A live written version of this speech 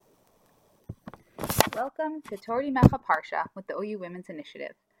Welcome to Tori Mecha Parsha with the OU Women's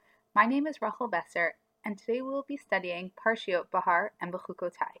Initiative. My name is Rachel Besser, and today we will be studying Parshat Behar and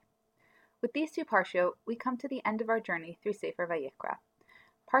Bechukotai. With these two Parshiot, we come to the end of our journey through Sefer Vayikra.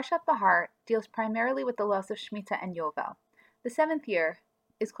 Parshat Behar deals primarily with the laws of Shemitah and Yovel. The seventh year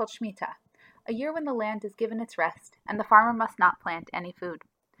is called Shemitah, a year when the land is given its rest and the farmer must not plant any food.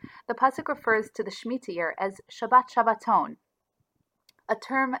 The pasuk refers to the Shemitah year as Shabbat Shabbaton, a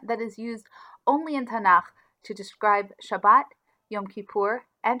term that is used only in Tanakh to describe Shabbat, Yom Kippur,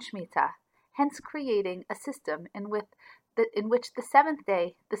 and Shemitah, hence creating a system in which the seventh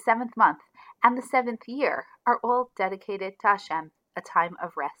day, the seventh month, and the seventh year are all dedicated to Hashem, a time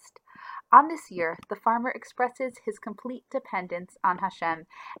of rest. On this year, the farmer expresses his complete dependence on Hashem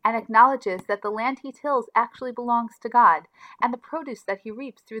and acknowledges that the land he tills actually belongs to God, and the produce that he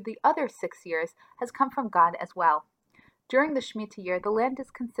reaps through the other 6 years has come from God as well. During the Shemitah year, the land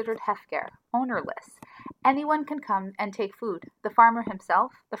is considered hefker, ownerless. Anyone can come and take food, the farmer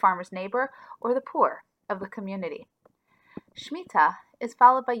himself, the farmer's neighbor, or the poor of the community. Shemitah is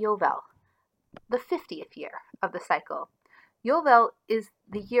followed by Yovel, the 50th year of the cycle. Yovel is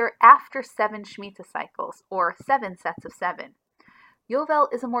the year after 7 Shemitah cycles, or 7 sets of 7. Yovel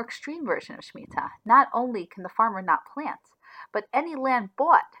is a more extreme version of Shemitah. Not only can the farmer not plant, but any land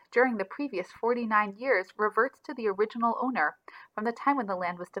bought during the previous 49 years reverts to the original owner from the time when the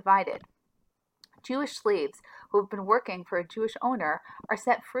land was divided. Jewish slaves who have been working for a Jewish owner are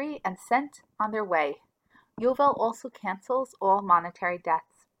set free and sent on their way. Yovel also cancels all monetary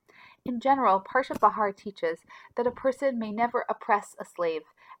debts. In general, Parshat Behar teaches that a person may never oppress a slave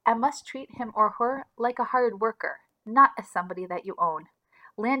and must treat him or her like a hired worker, not as somebody that you own.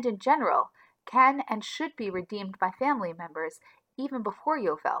 Land in general can and should be redeemed by family members even before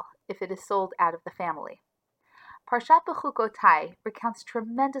Yovel if it is sold out of the family. Parshat Bechukotai recounts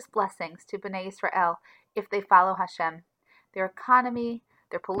tremendous blessings to Bnei Israel if they follow Hashem. Their economy,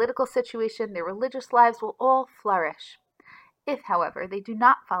 their political situation, their religious lives will all flourish. If, however, they do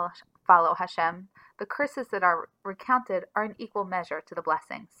not follow Hashem, the curses that are recounted are in equal measure to the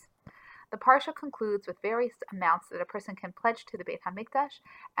blessings. The Parsha concludes with various amounts that a person can pledge to the Beit HaMikdash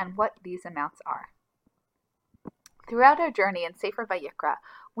and what these amounts are. Throughout our journey in Sefer Vayikra,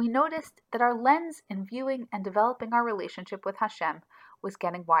 we noticed that our lens in viewing and developing our relationship with Hashem was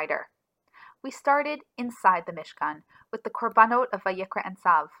getting wider. We started inside the Mishkan with the Korbanot of Vayikra and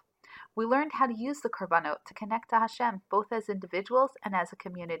Tzav. We learned how to use the Korbanot to connect to Hashem, both as individuals and as a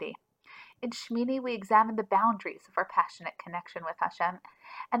community. In Shmini, we examined the boundaries of our passionate connection with Hashem,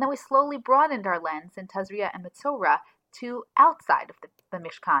 and then we slowly broadened our lens in Tazria and Mitzorah to outside of the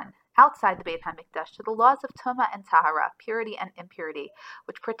Mishkan, outside the Beit HaMikdash, to the laws of Tumah and Tahara, purity and impurity,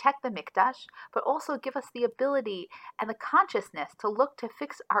 which protect the Mikdash, but also give us the ability and the consciousness to look to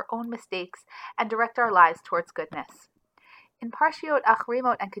fix our own mistakes and direct our lives towards goodness. In Parshiot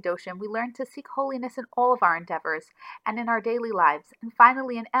Achrimot and Kedoshim, we learn to seek holiness in all of our endeavors and in our daily lives. And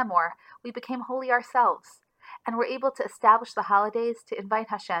finally, in Emor, we became holy ourselves and were able to establish the holidays to invite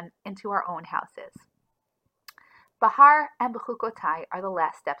Hashem into our own houses. Behar and Bechukotai are the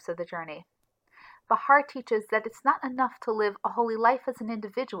last steps of the journey. Behar teaches that it's not enough to live a holy life as an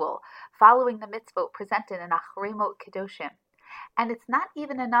individual, following the mitzvot presented in Achrimot Kedoshim. And it's not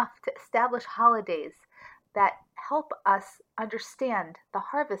even enough to establish holidays that help us understand the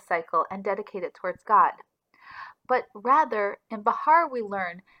harvest cycle and dedicate it towards God. But rather, in Behar we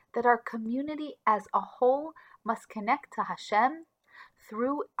learn that our community as a whole must connect to Hashem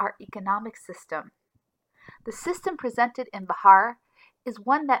through our economic system. The system presented in Behar is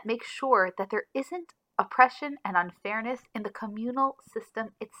one that makes sure that there isn't oppression and unfairness in the communal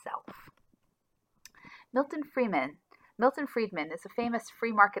system itself. Milton Friedman is a famous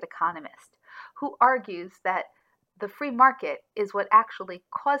free market economist who argues that the free market is what actually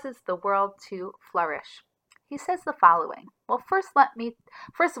causes the world to flourish. He says the following: well,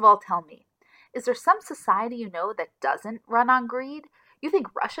 first of all, tell me, is there some society you know that doesn't run on greed? You think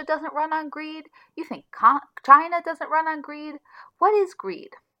Russia doesn't run on greed? You think China doesn't run on greed? What is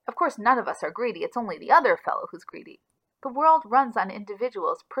greed? Of course, none of us are greedy. It's only the other fellow who's greedy. The world runs on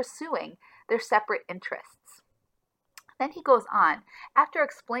individuals pursuing their separate interests. Then he goes on, after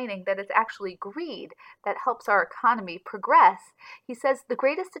explaining that it's actually greed that helps our economy progress, he says the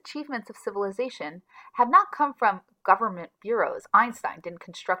greatest achievements of civilization have not come from government bureaus. Einstein didn't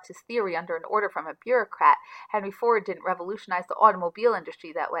construct his theory under an order from a bureaucrat. Henry Ford didn't revolutionize the automobile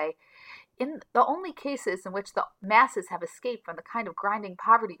industry that way. In the only cases in which the masses have escaped from the kind of grinding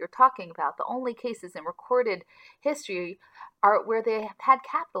poverty you're talking about, the only cases in recorded history are where they have had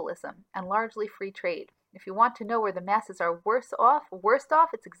capitalism and largely free trade. If you want to know where the masses are worst off,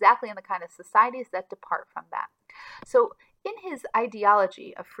 it's exactly in the kind of societies that depart from that. So in his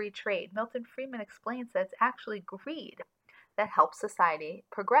ideology of free trade, Milton Friedman explains that it's actually greed that helps society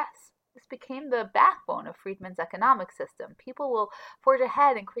progress. This became the backbone of Friedman's economic system. People will forge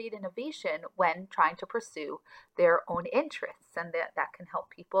ahead and create innovation when trying to pursue their own interests, and that can help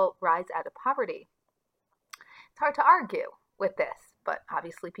people rise out of poverty. It's hard to argue with this, but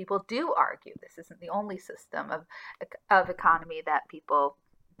obviously people do argue. This isn't the only system of economy that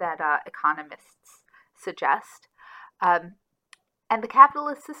economists suggest. And the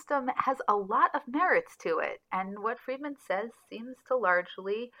capitalist system has a lot of merits to it, and what Friedman says seems to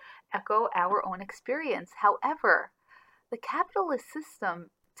largely echo our own experience. However, the capitalist system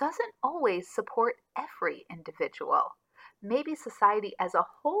doesn't always support every individual. Maybe society as a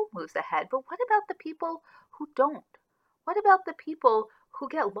whole moves ahead, but what about the people who don't? What about the people who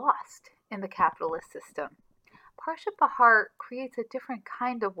get lost in the capitalist system? Parshat Behar creates a different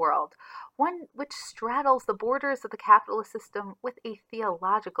kind of world, one which straddles the borders of the capitalist system with a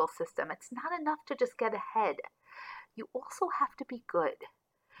theological system. It's not enough to just get ahead. You also have to be good.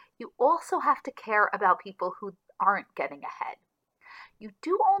 You also have to care about people who aren't getting ahead. You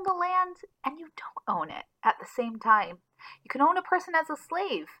do own the land and you don't own it at the same time. You can own a person as a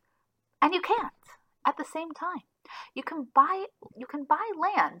slave and you can't at the same time. You can buy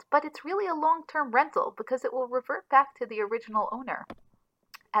land, but it's really a long-term rental because it will revert back to the original owner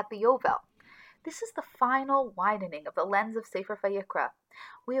at the Yovel. This is the final widening of the lens of Sefer Vayikra.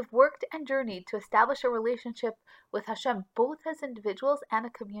 We have worked and journeyed to establish a relationship with Hashem both as individuals and a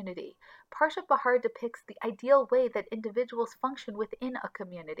community. Parshat Behar depicts the ideal way that individuals function within a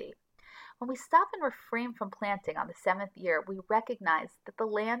community. When we stop and refrain from planting on the 7th year, we recognize that the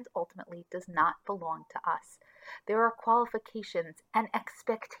land ultimately does not belong to us. There are qualifications and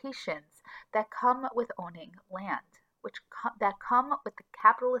expectations that come with owning land, that come with the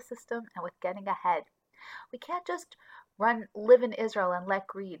capitalist system and with getting ahead. We can't just live in Israel and let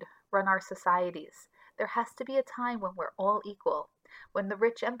greed run our societies. There has to be a time when we're all equal, when the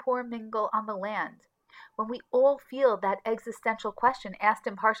rich and poor mingle on the land, when we all feel that existential question asked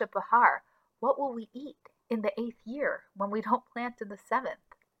in Parshat Behar, what will we eat in the 8th year when we don't plant in the 7th?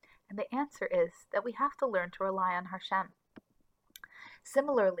 And the answer is that we have to learn to rely on Hashem.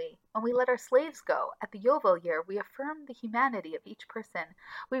 Similarly, when we let our slaves go at the Yovel year, we affirm the humanity of each person.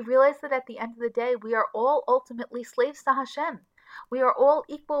 We realize that at the end of the day, we are all ultimately slaves to Hashem. We are all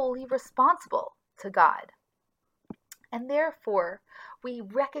equally responsible to God. And therefore, we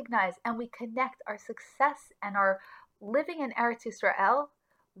recognize and we connect our success and our living in Eretz Yisrael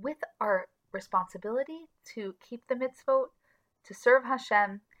with our responsibility to keep the mitzvot, to serve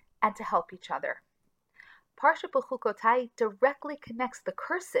Hashem, and to help each other. Parshat Bechukotai directly connects the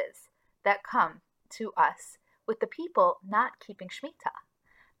curses that come to us with the people not keeping Shemitah.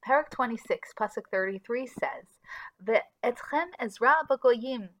 Parak 26, Pasuk 33 says, Ve'etchem ezra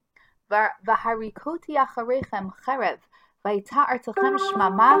b'goyim, v'harikoti acharechem cherev, v'yita artechem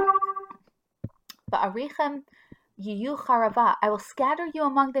shmama, v'arichem yiyu charava. I will scatter you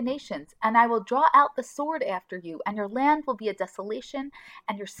among the nations, and I will draw out the sword after you, and your land will be a desolation,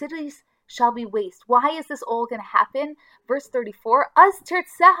 and your cities shall be waste. Why is this all going to happen? Verse 34, Az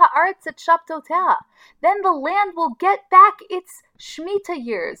tirtzeh ha'aretz et shabtoteha. Then the land will get back its Shemitah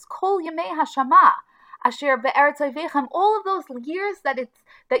years, Kol Yemei Hashama, Asher be'eretz Oyvechem, all of those years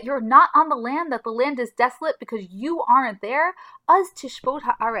that you're not on the land, that the land is desolate because you aren't there. Az tishbot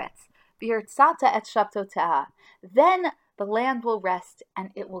ha'aretz, v'yirtzata et shabtoteha. Then the land will rest and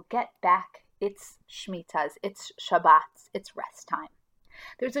it will get back its Shemitahs, its Shabbats, its rest time.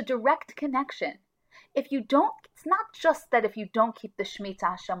 There's a direct connection. It's not just that if you don't keep the Shemitah,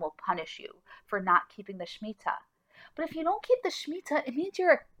 Hashem will punish you for not keeping the Shemitah. But if you don't keep the Shemitah, it means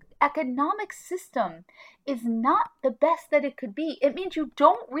your economic system is not the best that it could be. It means you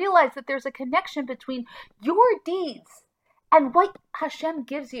don't realize that there's a connection between your deeds and what Hashem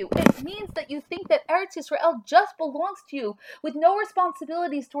gives you. It means that you think that Eretz Yisrael just belongs to you with no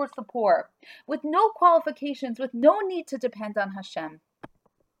responsibilities towards the poor, with no qualifications, with no need to depend on Hashem.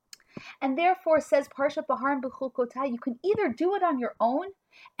 And therefore, says Parshat Behar-Bechukotai, you can either do it on your own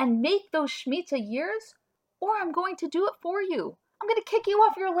and make those Shemitah years, or I'm going to do it for you. I'm going to kick you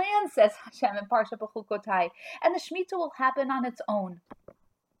off your land, says Hashem in Parshat Bechukotai, and the Shemitah will happen on its own.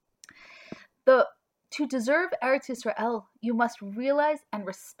 To deserve Eretz Yisrael, you must realize and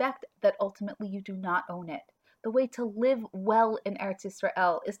respect that ultimately you do not own it. The way to live well in Eretz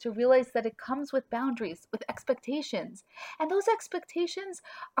Yisrael is to realize that it comes with boundaries, with expectations. And those expectations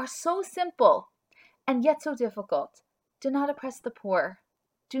are so simple and yet so difficult. Do not oppress the poor.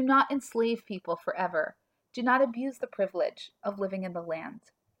 Do not enslave people forever. Do not abuse the privilege of living in the land.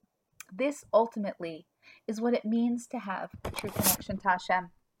 This ultimately is what it means to have a true connection to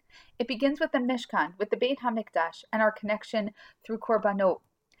Hashem. It begins with the Mishkan, with the Beit HaMikdash, and our connection through Korbanot.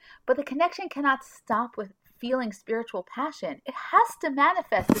 But the connection cannot stop with feeling spiritual passion. It has to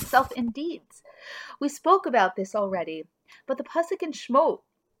manifest itself in deeds. We spoke about this already, but the pasuk in Shmot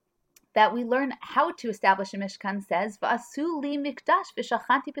that we learn how to establish a Mishkan says, "V'asu li mikdash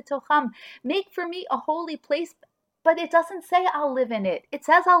v'shachanti b'tocham." Make for me a holy place, but it doesn't say I'll live in it. It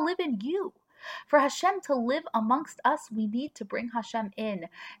says I'll live in you. For Hashem to live amongst us, we need to bring Hashem in,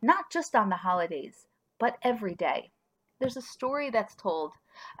 not just on the holidays, but every day. There's a story that's told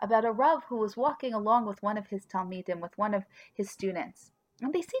about a Rav who was walking along with one of his Talmidim, with one of his students.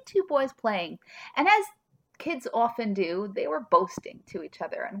 And they see two boys playing. And as kids often do, they were boasting to each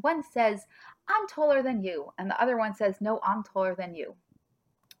other. And one says, "I'm taller than you." And the other one says, "No, I'm taller than you."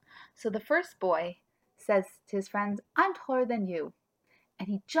 So the first boy says to his friend, "I'm taller than you." And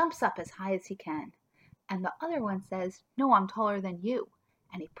he jumps up as high as he can. And the other one says, "No, I'm taller than you."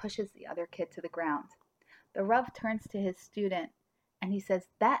 And he pushes the other kid to the ground. The Rav turns to his student and he says,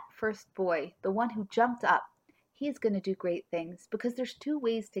 "That first boy, the one who jumped up, he's going to do great things, because there's two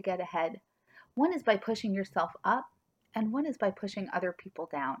ways to get ahead. One is by pushing yourself up, and one is by pushing other people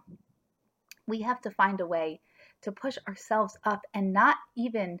down." We have to find a way to push ourselves up and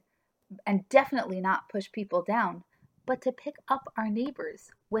definitely not push people down, but to pick up our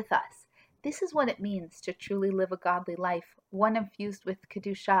neighbors with us. This is what it means to truly live a godly life, one infused with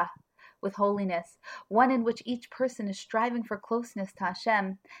Kedusha, with holiness, one in which each person is striving for closeness to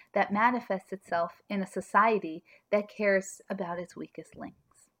Hashem, that manifests itself in a society that cares about its weakest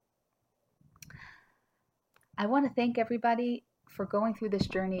links. I want to thank everybody for going through this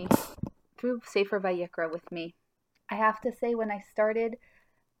journey through Sefer Vayikra with me. I have to say, when I started,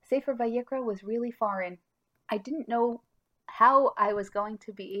 Sefer Vayikra was really foreign. I didn't know how I was going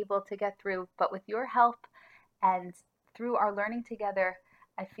to be able to get through, but with your help and through our learning together,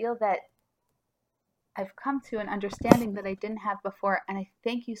 I feel that I've come to an understanding that I didn't have before, and I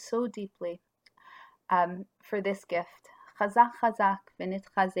thank you so deeply for this gift. Chazak chazak v'nit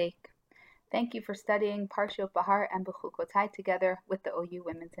chazek. Thank you for studying Parshat Behar and Bechukotai together with the OU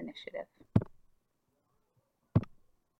Women's Initiative.